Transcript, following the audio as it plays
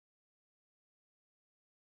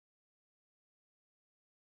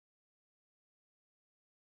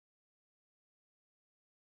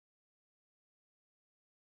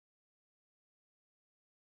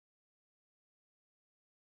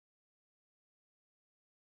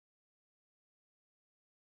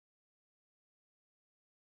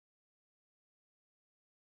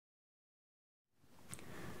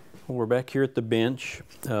We're back here at the bench.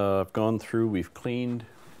 I've gone through, we've cleaned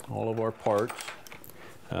all of our parts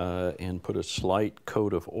and put a slight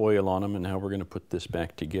coat of oil on them, and now we're going to put this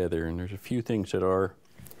back together. And there's a few things that are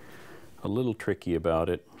a little tricky about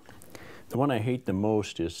it. The one I hate the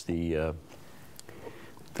most is the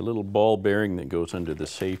little ball bearing that goes under the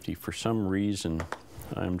safety. For some reason,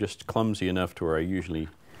 I'm just clumsy enough to where I usually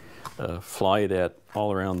fly that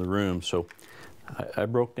all around the room. So I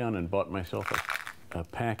broke down and bought myself a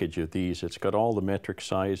package of these. It's got all the metric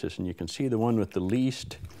sizes, and you can see the one with the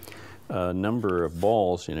least number of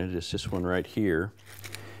balls in it is this one right here,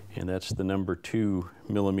 and that's the number 2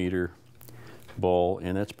 millimeter ball,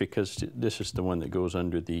 and that's because this is the one that goes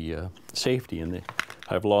under the safety. And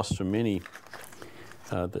I've lost so many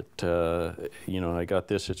that you know, I got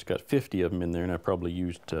this, it's got 50 of them in there, and I probably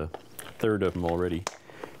used a third of them already.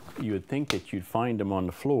 You would think that you'd find them on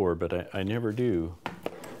the floor, but I never do.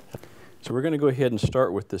 So we're going to go ahead and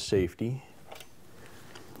start with the safety.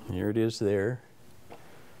 There it is there.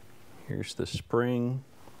 Here's the spring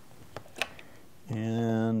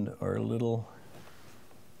and our little,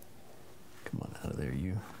 come on out of there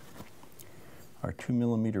you, our 2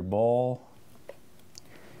 millimeter ball.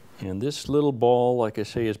 And this little ball, like I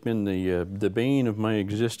say, has been the bane of my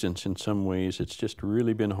existence in some ways. It's just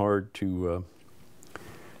really been hard to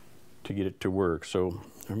get it to work. So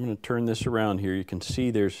I'm going to turn this around here. You can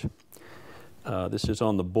see there's, this is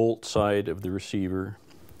on the bolt side of the receiver.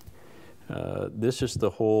 This is the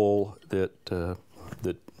hole that,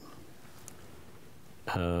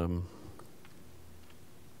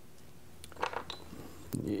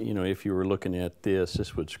 you know, if you were looking at this,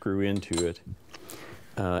 this would screw into it.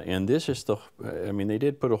 And this is the, I mean, they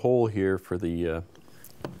did put a hole here for the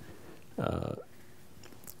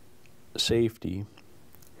safety.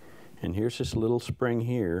 And here's this little spring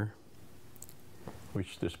here,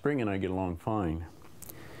 which the spring and I get along fine.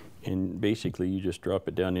 And basically you just drop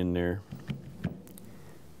it down in there.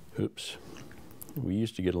 Oops, we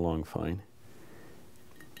used to get along fine.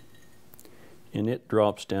 And it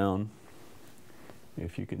drops down,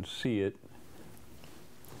 if you can see it.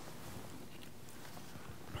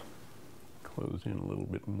 Close in a little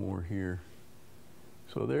bit more here.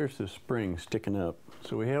 So there's the spring sticking up.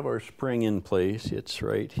 So we have our spring in place. It's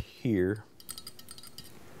right here.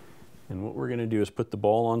 And what we're going to do is put the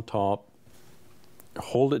ball on top,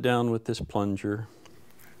 hold it down with this plunger,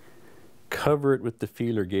 cover it with the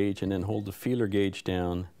feeler gauge, and then hold the feeler gauge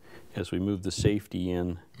down as we move the safety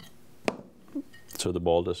in so the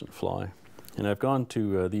ball doesn't fly. And I've gone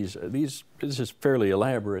to this is fairly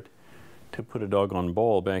elaborate to put a doggone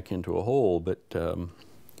ball back into a hole, but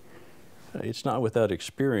it's not without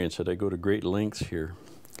experience that I go to great lengths here.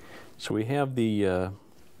 So we have the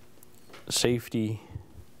safety.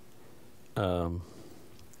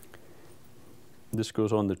 This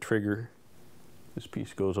goes on the trigger. This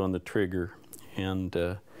piece goes on the trigger,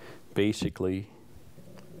 and basically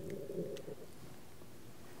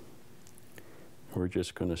we're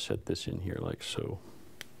just going to set this in here like so.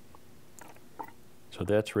 So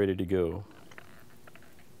that's ready to go.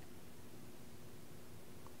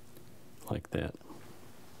 Like that.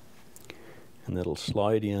 And that'll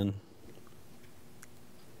slide in.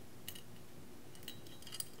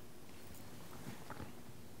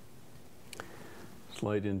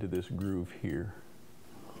 Slide into this groove here.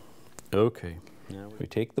 Okay. Now we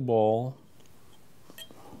take the ball.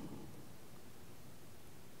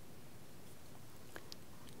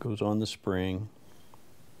 Goes on the spring.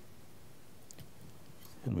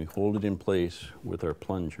 And we hold it in place with our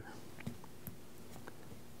plunger.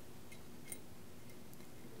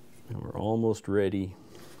 And we're almost ready.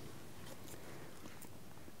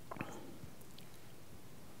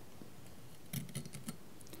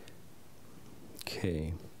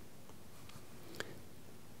 Okay.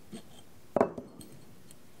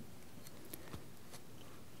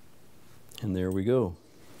 And there we go.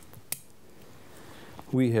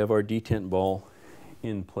 We have our detent ball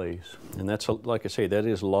in place. And that's, like I say, that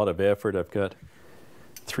is a lot of effort. I've got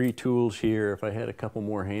 3 tools here. If I had a couple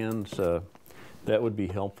more hands, that would be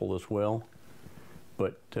helpful as well.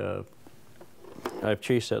 But I've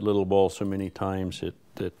chased that little ball so many times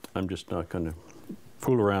that I'm just not going to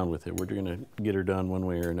fool around with it. We're going to get her done one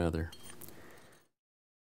way or another.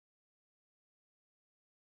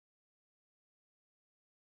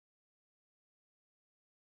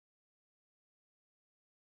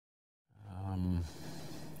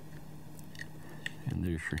 And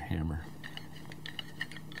there's your hammer.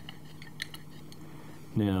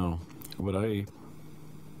 Now, what I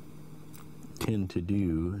tend to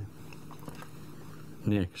do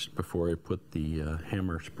next, before I put the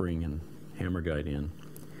hammer spring and hammer guide in,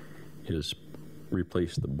 is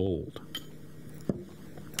replace the bolt.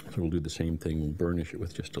 So we'll do the same thing. We'll burnish it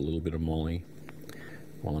with just a little bit of moly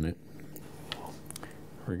on it.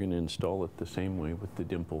 We're going to install it the same way with the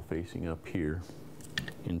dimple facing up here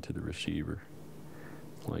into the receiver,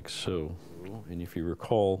 like so. And if you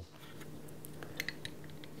recall,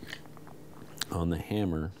 on the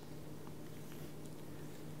hammer,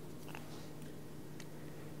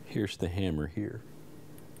 here's the hammer here.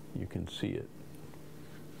 You can see it.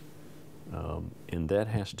 And that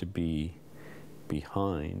has to be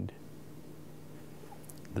behind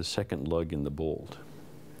the second lug in the bolt,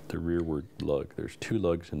 the rearward lug. There's two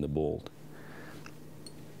lugs in the bolt.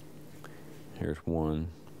 Here's one,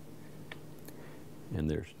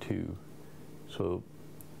 and there's two. So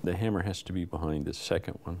the hammer has to be behind the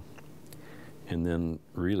second one. And then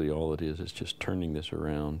really all it is just turning this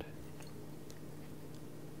around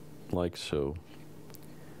like so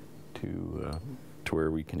to where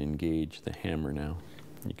we can engage the hammer now.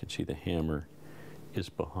 You can see the hammer is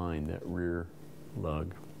behind that rear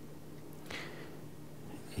lug.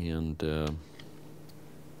 And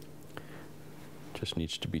just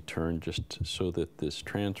needs to be turned just so that this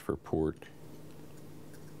transfer port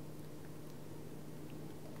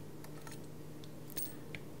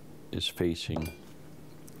is facing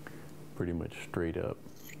pretty much straight up.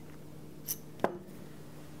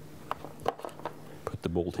 Put the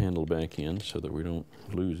bolt handle back in so that we don't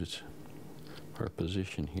lose our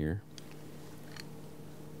position here.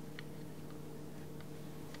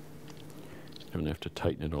 Don't have to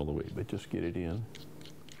tighten it all the way, but just get it in.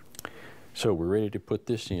 So we're ready to put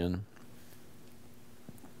this in.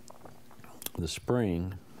 The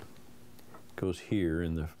spring goes here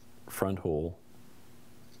in the front hole,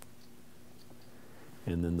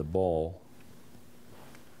 and then the ball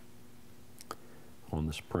on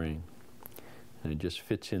the spring. And it just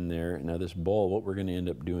fits in there. Now this ball, what we're going to end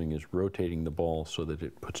up doing is rotating the ball so that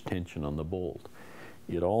it puts tension on the bolt.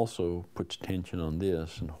 It also puts tension on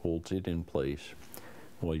this and holds it in place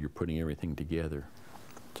while you're putting everything together.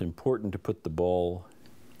 It's important to put the ball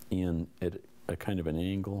in at a kind of an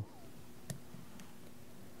angle.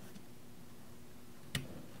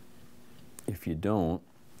 If you don't,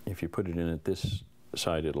 if you put it in at this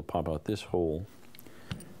side, it'll pop out this hole.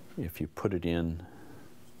 If you put it in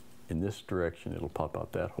this direction, it'll pop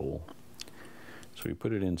out that hole. So we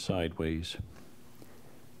put it in sideways,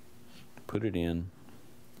 put it in,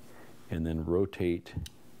 and then rotate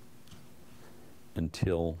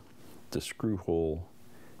until the screw hole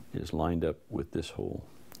is lined up with this hole,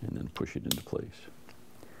 and then push it into place.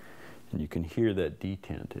 And you can hear that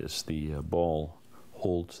detent as the ball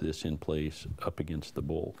holds this in place up against the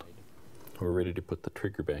bolt. We're ready to put the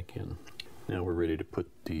trigger back in. Now we're ready to put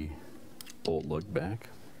the bolt lug back.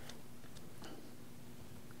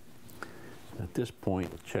 At this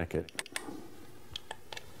point, check it.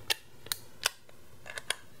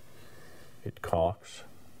 It cocks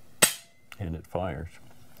and it fires.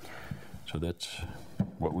 So that's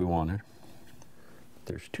what we wanted.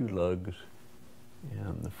 There's two lugs,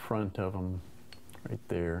 and the front of them right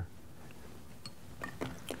there.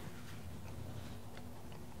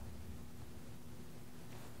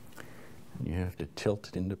 And you have to tilt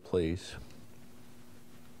it into place.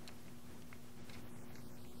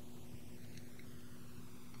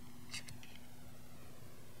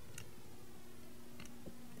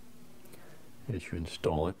 As you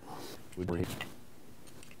install it,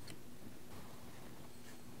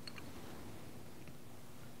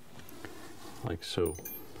 like so.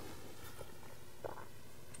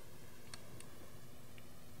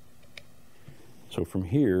 So from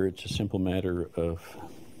here, it's a simple matter of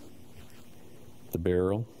the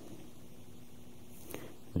barrel.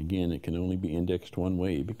 And again, it can only be indexed one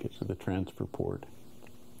way because of the transfer port.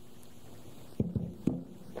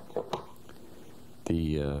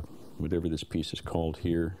 The whatever this piece is called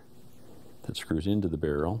here, that screws into the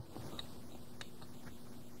barrel.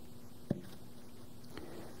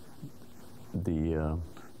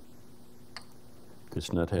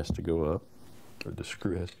 This nut has to go up, or the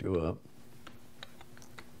screw has to go up.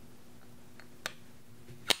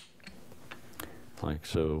 Like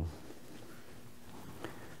so.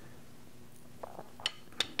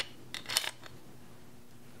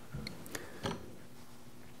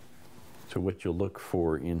 So what you'll look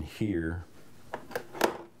for in here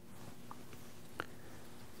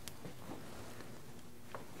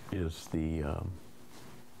is the, I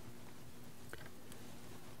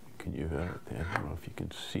don't know if you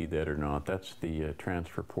can see that or not, that's the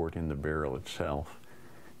transfer port in the barrel itself.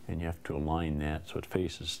 And you have to align that so it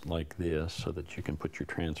faces like this so that you can put your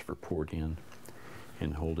transfer port in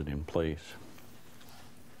and hold it in place.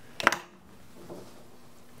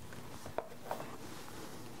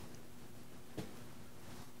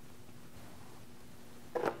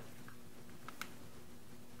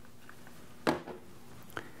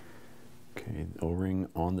 Okay, O-ring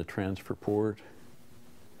on the transfer port.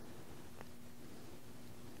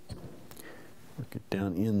 Work it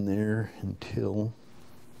down in there until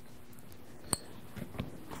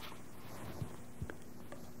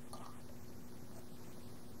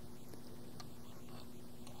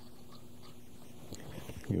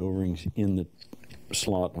the O-ring's in the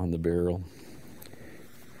slot on the barrel.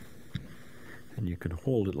 And you can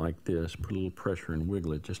hold it like this, put a little pressure and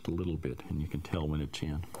wiggle it just a little bit, and you can tell when it's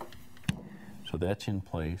in. So that's in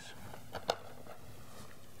place.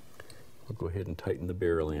 We'll go ahead and tighten the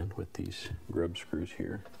barrel in with these grub screws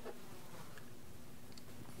here.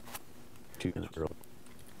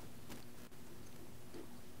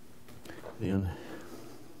 Then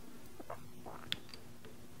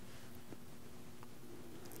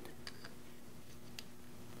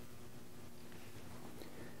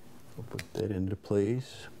we'll put that into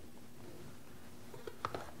place,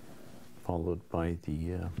 followed by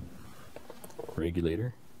the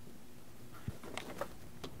regulator.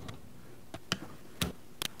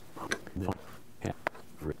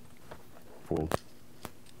 Fold.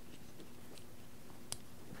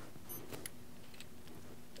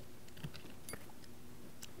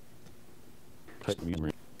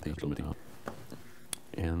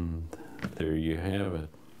 And there you have it.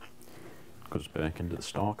 Goes back into the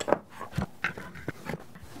stock.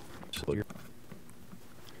 So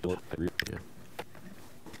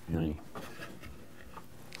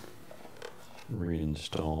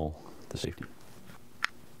reinstall the safety.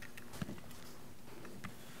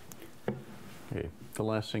 Okay, the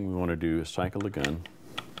last thing we want to do is cycle the gun.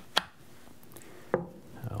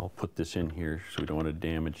 I'll put this in here so we don't want to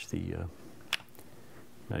damage the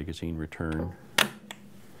magazine return,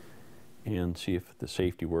 and see if the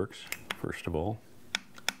safety works first of all,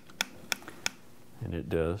 and it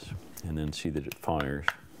does, and then see that it fires,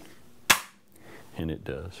 and it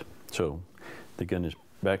does. So the gun is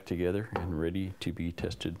back together and ready to be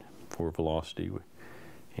tested for velocity,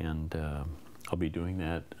 and I'll be doing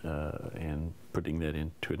that and putting that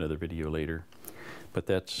into another video later. But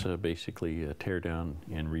that's basically a tear down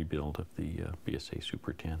and rebuild of the BSA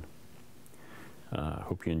Super 10.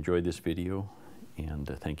 Hope you enjoyed this video, and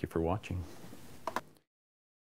thank you for watching.